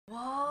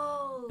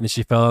And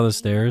she fell down the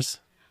stairs.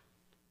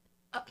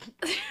 I'm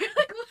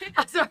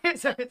sorry. I'm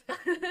sorry.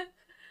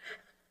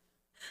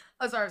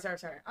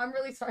 I'm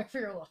really sorry for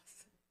your loss.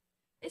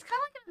 It's kind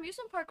of like an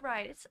amusement park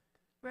ride. It's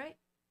right.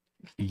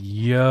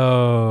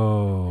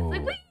 Yo.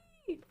 Like, wait.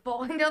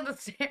 Falling down the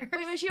stairs.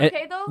 Wait, was she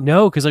okay though?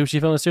 No, because like when she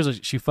fell down the stairs,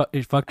 like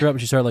it fucked her up,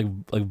 and she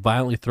started like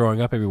violently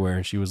throwing up everywhere,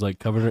 and she was like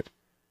covered.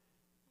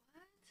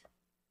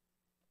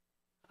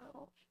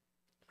 Oh,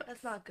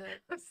 that's not good.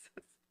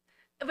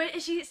 But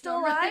is she still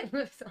alive? I'm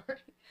really sorry.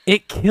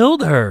 It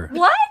killed her.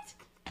 What?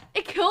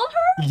 It killed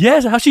her?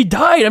 Yes, how she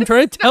died. I'm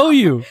trying to tell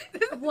you.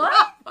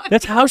 What?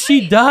 That's how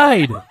she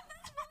died.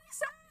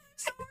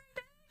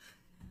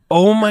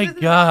 Oh my This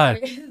is not god.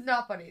 funny. It's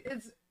not funny.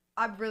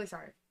 I'm really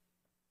sorry.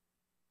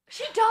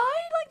 She died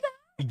like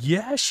that?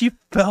 Yeah, she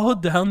fell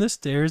down the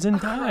stairs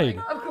and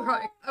died.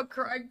 I'm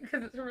crying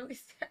because it's really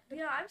sad.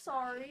 Yeah, I'm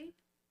sorry.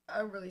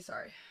 I'm really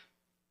sorry.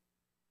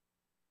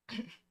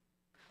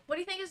 What do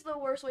you think is the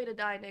worst way to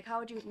die, Nick? How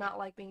would you not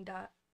like being